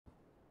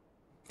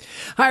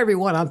Hi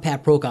everyone, I'm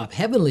Pat Prokop,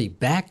 Heavenly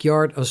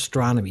Backyard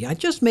Astronomy. I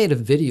just made a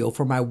video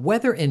for my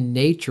Weather and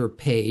Nature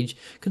page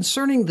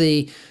concerning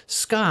the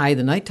sky,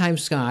 the nighttime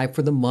sky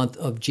for the month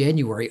of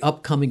January,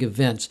 upcoming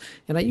events.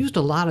 And I used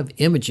a lot of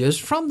images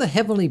from the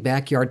Heavenly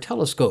Backyard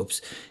telescopes.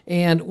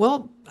 And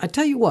well, I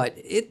tell you what,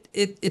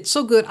 it's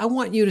so good, I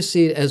want you to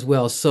see it as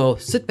well. So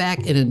sit back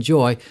and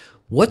enjoy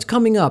what's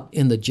coming up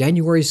in the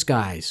January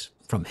skies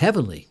from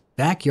Heavenly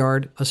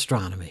Backyard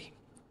Astronomy.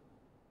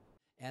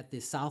 At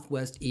the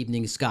southwest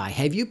evening sky,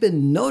 have you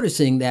been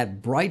noticing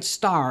that bright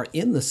star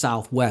in the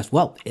southwest?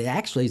 Well, it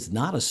actually is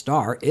not a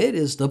star. It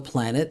is the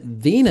planet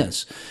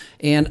Venus.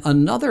 And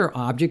another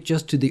object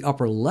just to the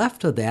upper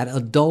left of that,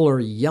 a duller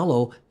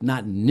yellow,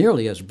 not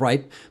nearly as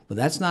bright, but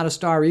that's not a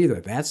star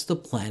either. That's the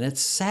planet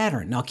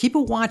Saturn. Now keep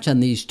a watch on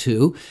these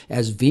two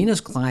as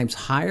Venus climbs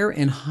higher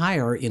and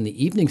higher in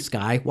the evening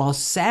sky while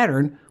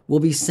Saturn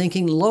will be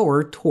sinking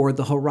lower toward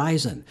the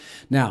horizon.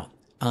 Now,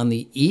 on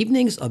the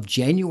evenings of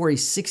January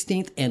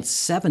 16th and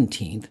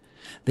 17th,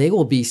 they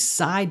will be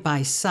side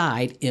by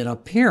side in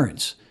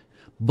appearance,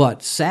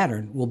 but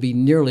Saturn will be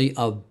nearly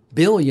a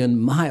billion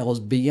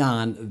miles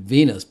beyond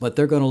Venus, but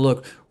they're going to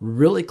look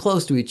really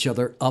close to each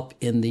other up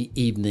in the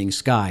evening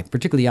sky,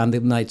 particularly on the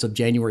nights of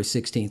January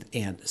 16th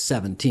and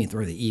 17th,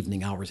 or the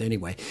evening hours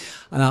anyway.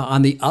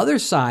 On the other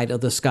side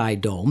of the sky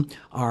dome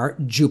are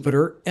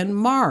Jupiter and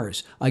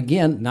Mars.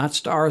 Again, not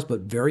stars,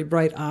 but very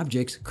bright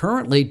objects.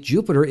 Currently,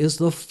 Jupiter is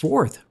the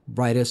fourth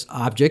brightest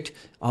object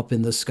up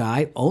in the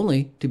sky,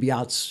 only to be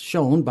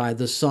outshone by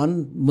the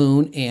Sun,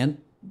 Moon,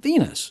 and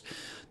Venus.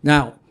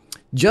 Now,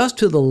 just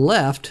to the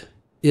left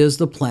is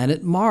the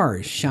planet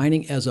Mars,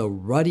 shining as a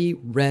ruddy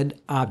red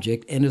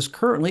object and is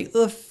currently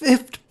the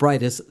fifth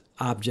brightest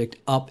object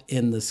up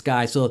in the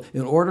sky. So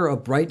in order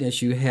of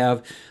brightness, you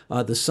have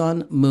the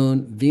Sun,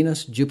 Moon,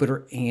 Venus,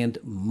 Jupiter, and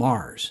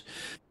Mars.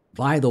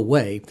 By the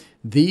way,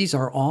 these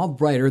are all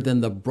brighter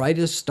than the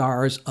brightest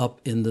stars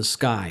up in the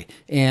sky.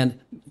 And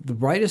the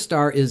brightest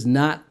star is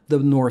not the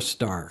North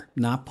Star,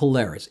 not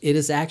Polaris. It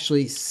is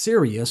actually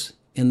Sirius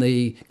in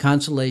the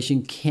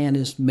constellation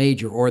Canis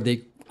Major, or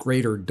the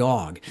Greater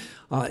Dog.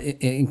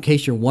 In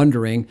case you're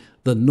wondering,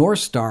 the North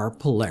Star,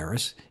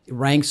 Polaris,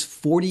 ranks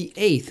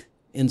 48th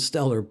in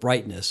stellar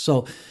brightness.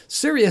 So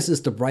Sirius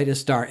is the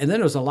brightest star, and then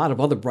there's a lot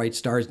of other bright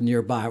stars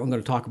nearby. I'm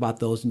going to talk about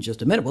those in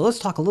just a minute, but let's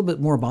talk a little bit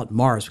more about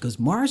Mars, because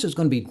Mars is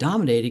going to be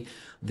dominating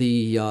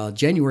the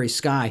January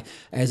sky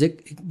as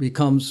it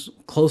becomes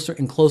closer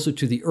and closer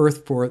to the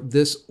Earth for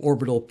this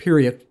orbital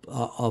period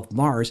of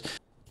Mars.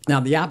 Now,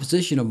 the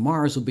opposition of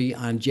Mars will be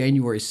on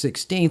January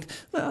 16th,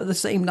 the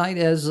same night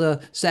as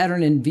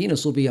Saturn and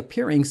Venus will be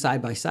appearing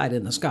side by side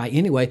in the sky.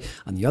 Anyway,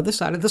 on the other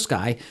side of the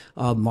sky,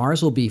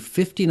 Mars will be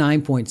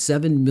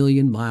 59.7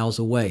 million miles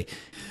away.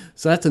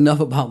 So that's enough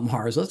about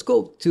Mars. Let's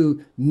go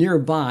to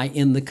nearby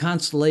in the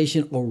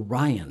constellation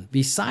Orion.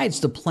 Besides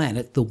the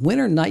planet, the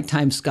winter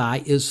nighttime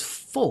sky is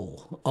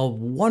full of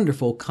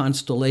wonderful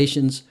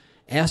constellations,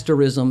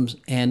 asterisms,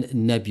 and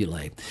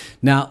nebulae.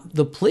 Now,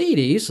 the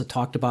Pleiades, I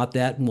talked about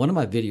that in one of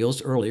my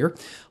videos earlier,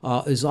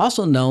 is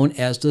also known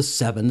as the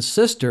Seven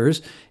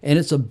Sisters, and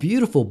it's a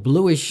beautiful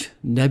bluish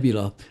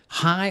nebula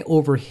high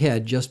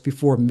overhead just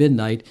before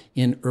midnight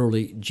in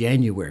early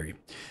January.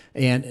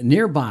 And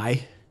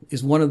nearby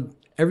is one of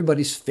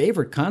everybody's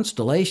favorite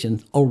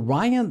constellation,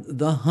 Orion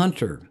the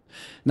Hunter.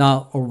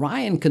 Now,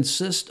 Orion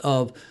consists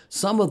of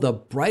some of the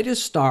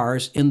brightest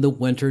stars in the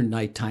winter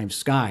nighttime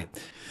sky.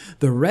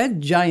 The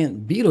red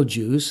giant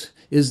Betelgeuse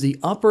is the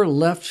upper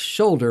left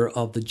shoulder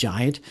of the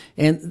giant,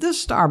 and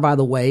this star, by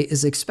the way,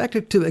 is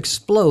expected to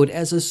explode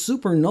as a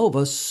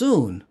supernova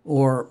soon,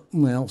 or,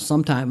 well,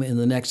 sometime in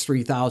the next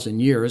 3,000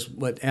 years,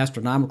 but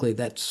astronomically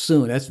that's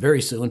soon, that's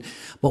very soon.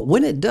 But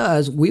when it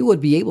does, we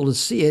would be able to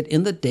see it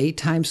in the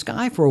daytime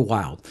sky for a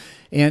while.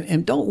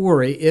 And don't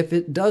worry, if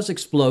it does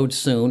explode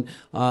soon,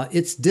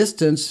 its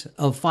distance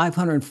of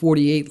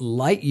 548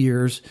 light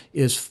years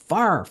is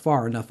far,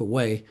 far enough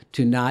away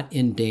to not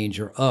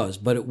endanger us.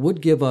 But it would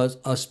give us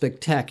a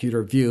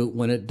spectacular view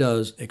when it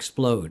does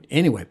explode.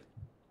 Anyway,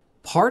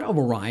 part of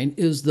Orion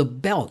is the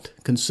belt,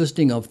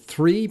 consisting of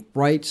three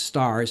bright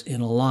stars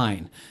in a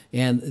line.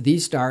 And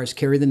these stars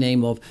carry the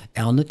name of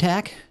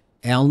Alnitak,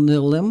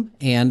 Alnilam,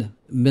 and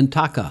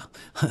Mintaka.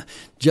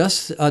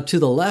 Just to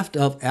the left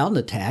of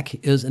Alnitak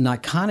is an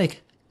iconic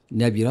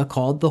nebula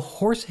called the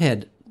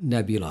Horsehead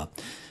Nebula,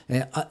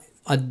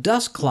 a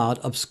dust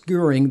cloud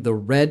obscuring the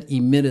red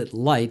emitted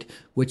light,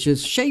 which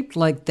is shaped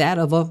like that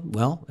of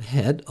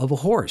head of a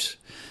horse.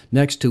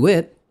 Next to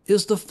it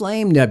is the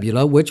Flame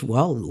Nebula, which,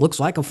 looks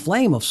like a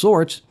flame of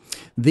sorts.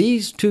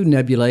 These two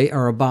nebulae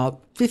are about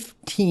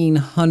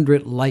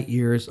 1,500 light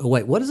years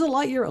away. What is a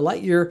light year? A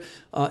light year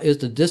is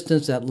the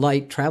distance that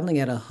light traveling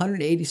at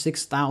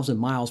 186,000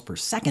 miles per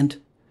second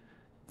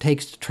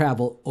takes to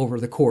travel over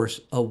the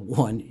course of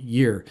 1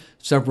 year,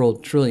 several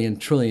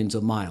trillions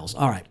of miles.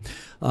 All right.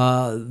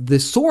 The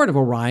Sword of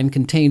Orion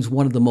contains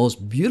one of the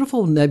most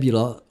beautiful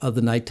nebula of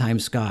the nighttime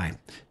sky,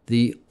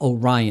 the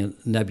Orion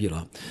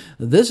Nebula.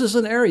 This is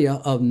an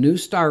area of new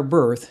star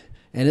birth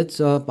and it's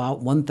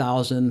about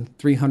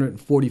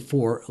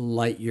 1,344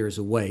 light years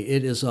away.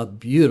 It is a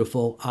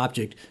beautiful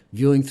object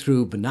viewing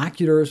through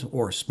binoculars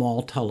or a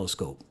small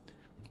telescope.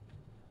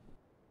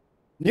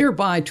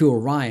 Nearby to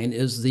Orion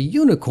is the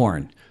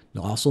Unicorn,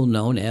 also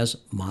known as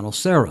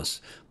Monoceros.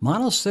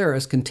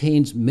 Monoceros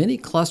contains many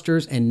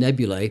clusters and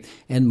nebulae,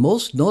 and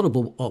most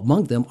notable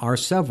among them are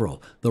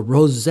several. The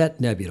Rosette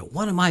Nebula,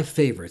 one of my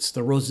favorites.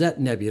 The Rosette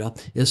Nebula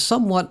is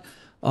somewhat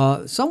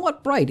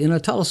bright in a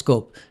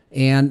telescope,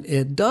 and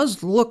it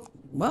does look,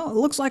 well, it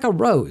looks like a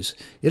rose.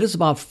 It is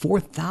about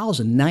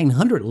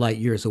 4,900 light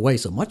years away,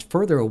 so much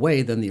further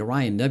away than the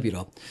Orion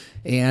Nebula.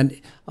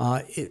 And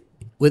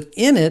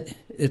within it,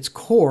 its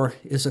core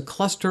is a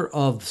cluster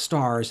of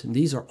stars, and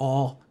these are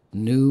all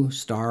new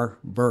star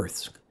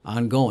births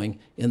ongoing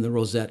in the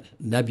Rosette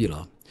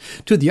Nebula.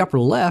 To the upper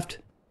left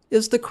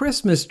is the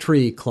Christmas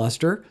tree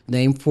cluster,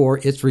 named for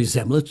its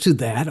resemblance to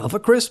that of a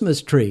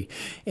Christmas tree.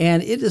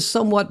 And it is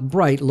somewhat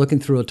bright looking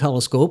through a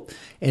telescope,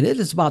 and it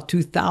is about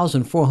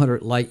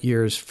 2,400 light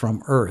years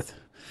from Earth.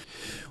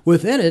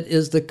 Within it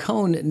is the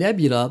Cone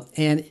Nebula,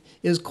 and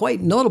is quite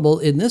notable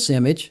in this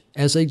image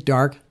as a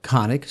dark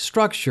conic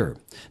structure.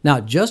 Now,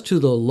 just to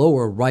the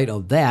lower right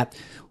of that,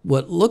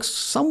 what looks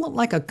somewhat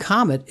like a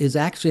comet is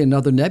actually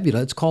another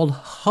nebula. It's called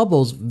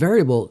Hubble's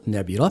Variable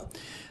Nebula.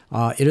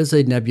 It is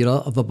a nebula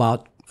of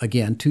about,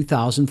 again,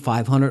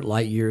 2,500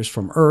 light years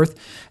from Earth,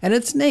 and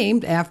it's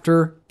named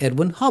after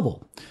Edwin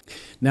Hubble.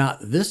 Now,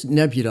 this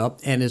nebula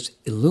and its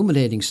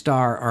illuminating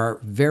star are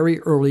very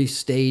early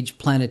stage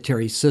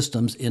planetary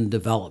systems in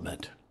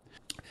development.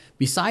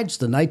 Besides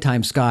the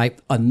nighttime sky,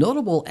 a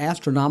notable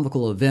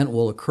astronomical event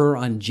will occur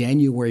on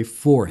January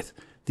 4th.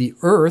 The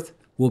Earth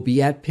will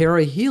be at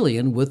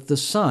perihelion with the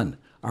Sun,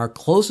 our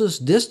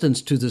closest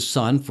distance to the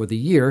Sun for the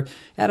year,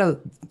 at a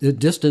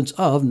distance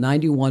of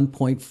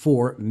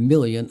 91.4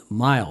 million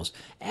miles,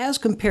 as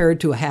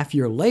compared to a half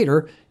year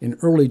later in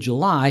early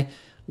July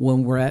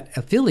when we're at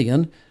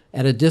aphelion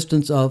at a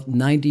distance of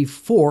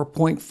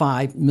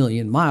 94.5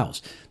 million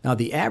miles. Now,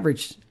 the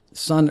average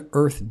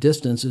Sun-Earth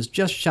distance is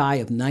just shy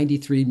of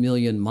 93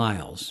 million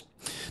miles.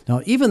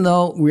 Now, even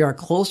though we are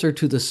closer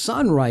to the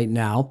Sun right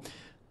now,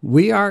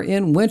 we are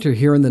in winter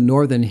here in the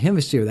Northern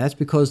Hemisphere. That's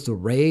because the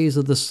rays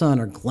of the Sun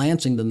are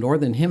glancing the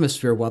Northern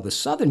Hemisphere while the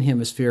Southern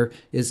Hemisphere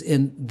is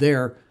in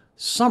their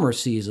summer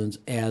seasons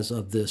as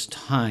of this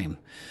time.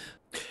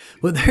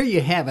 Well, there you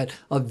have it,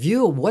 a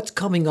view of what's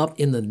coming up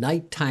in the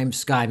nighttime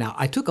sky. Now,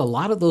 I took a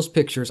lot of those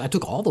pictures. I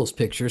took all those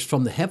pictures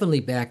from the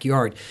heavenly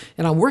backyard,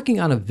 and I'm working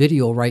on a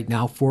video right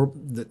now for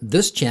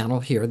this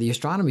channel here, the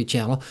astronomy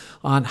channel,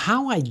 on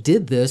how I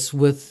did this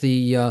with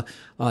the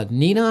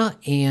Nina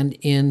and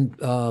in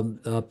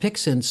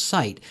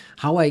PixInsight,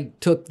 how I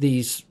took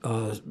these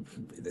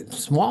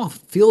small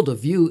field of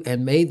view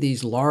and made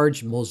these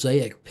large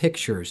mosaic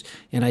pictures.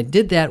 And I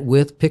did that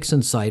with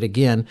PixInsight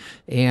again,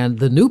 and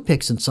the new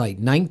PixInsight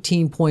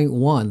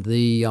 19.1,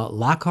 the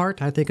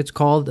Lockhart, I think it's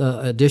called,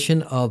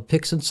 edition of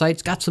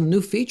PixInsight's got some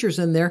new features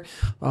in there.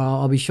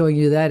 I'll be showing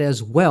you that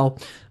as well.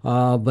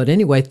 But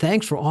anyway,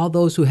 thanks for all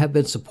those who have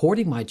been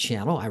supporting my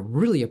channel. I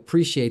really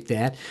appreciate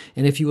that.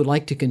 And if you would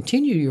like to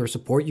continue your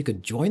support, you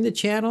could join the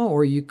channel,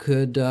 or you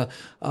could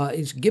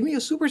give me a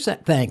super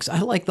thanks.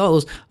 I like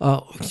those.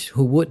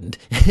 Who wouldn't?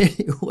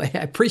 Anyway, I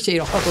appreciate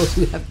all those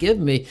who have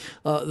given me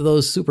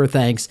those super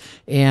thanks.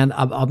 And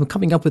I'm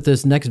coming up with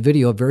this next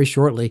video very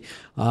shortly.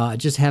 I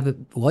just have it.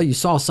 Well, you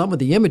saw some of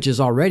the images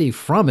already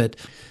from it.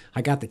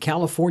 I got the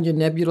California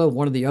Nebula,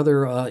 one of the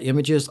other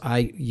images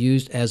I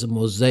used as a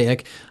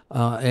mosaic,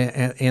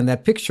 and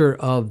that picture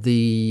of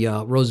the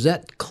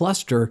Rosette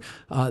Cluster,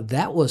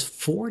 that was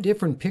 4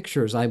 different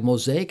pictures I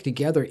mosaicked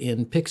together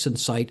in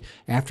PixInsight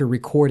after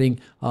recording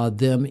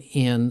them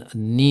in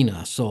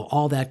Nina. So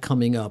all that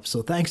coming up.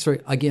 So thanks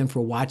again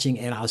for watching,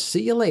 and I'll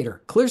see you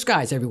later. Clear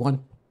skies,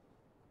 everyone.